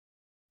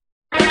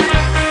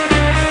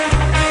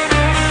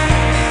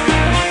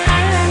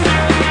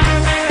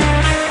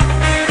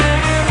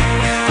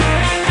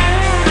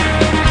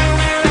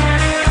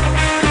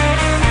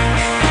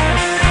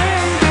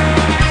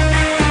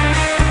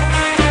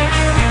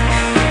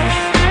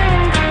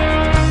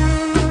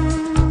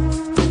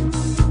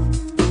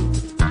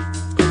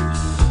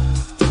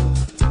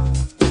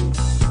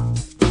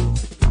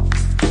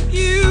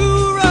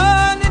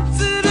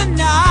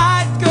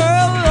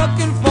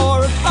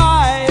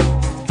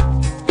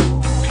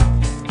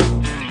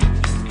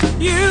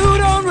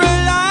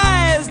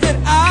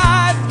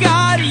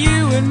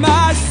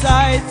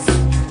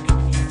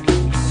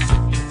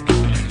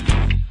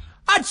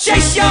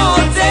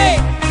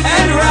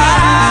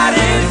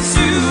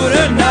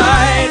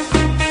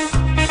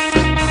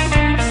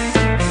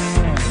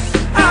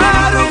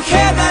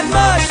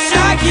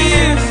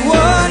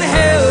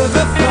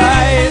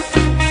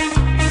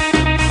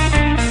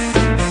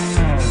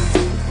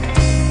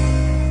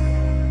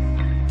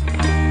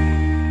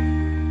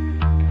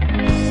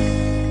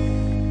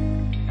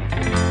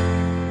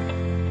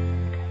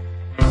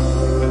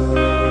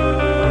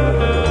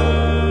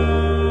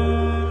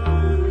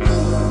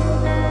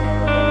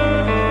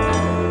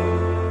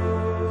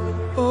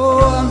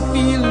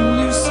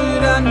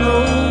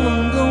know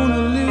I'm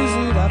gonna lose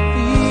it. I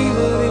feel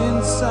it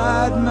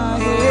inside my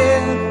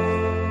head.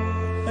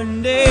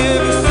 And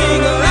every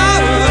single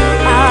hour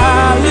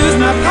I lose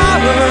my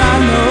power. I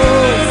know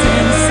it's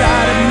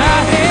inside of my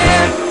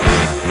head.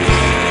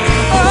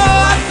 Oh,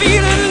 I'm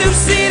feeling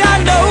lucid. I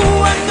know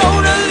I'm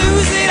gonna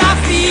lose it. I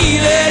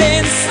feel it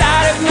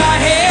inside of my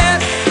head.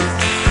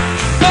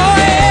 Oh,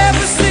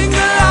 every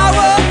single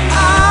hour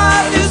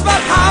I lose my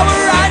power.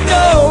 I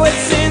know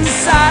it's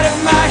inside of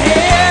my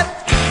head.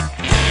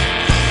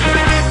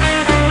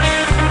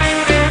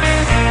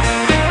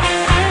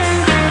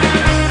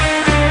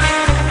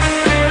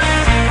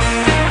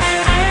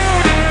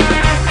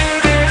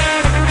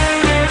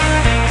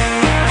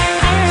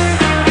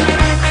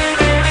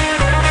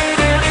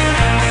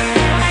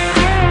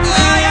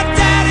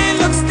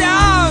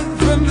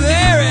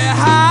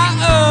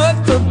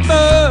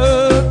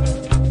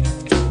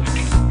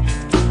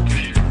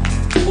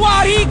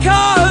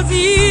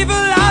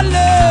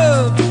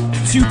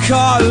 To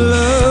call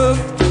love,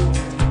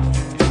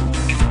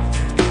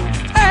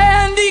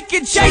 and he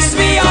could chase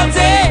me all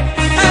day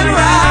and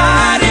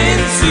ride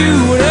into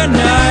the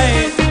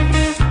night.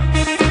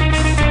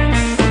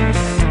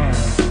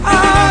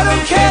 I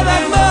don't care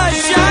that much,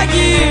 I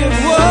give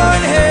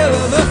one hell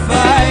of a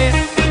fight.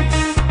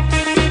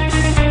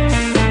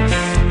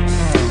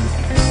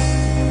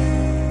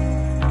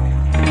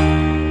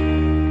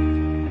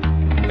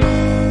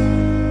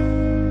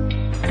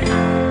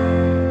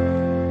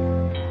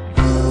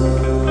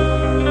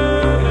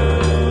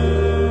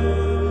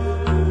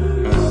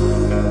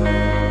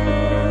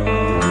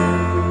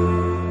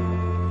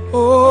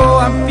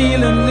 I'm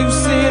feeling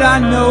lucid, I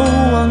know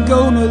I'm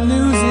gonna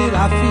lose it.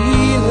 I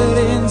feel it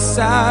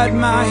inside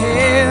my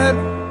head.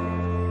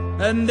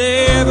 And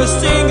every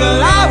single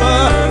hour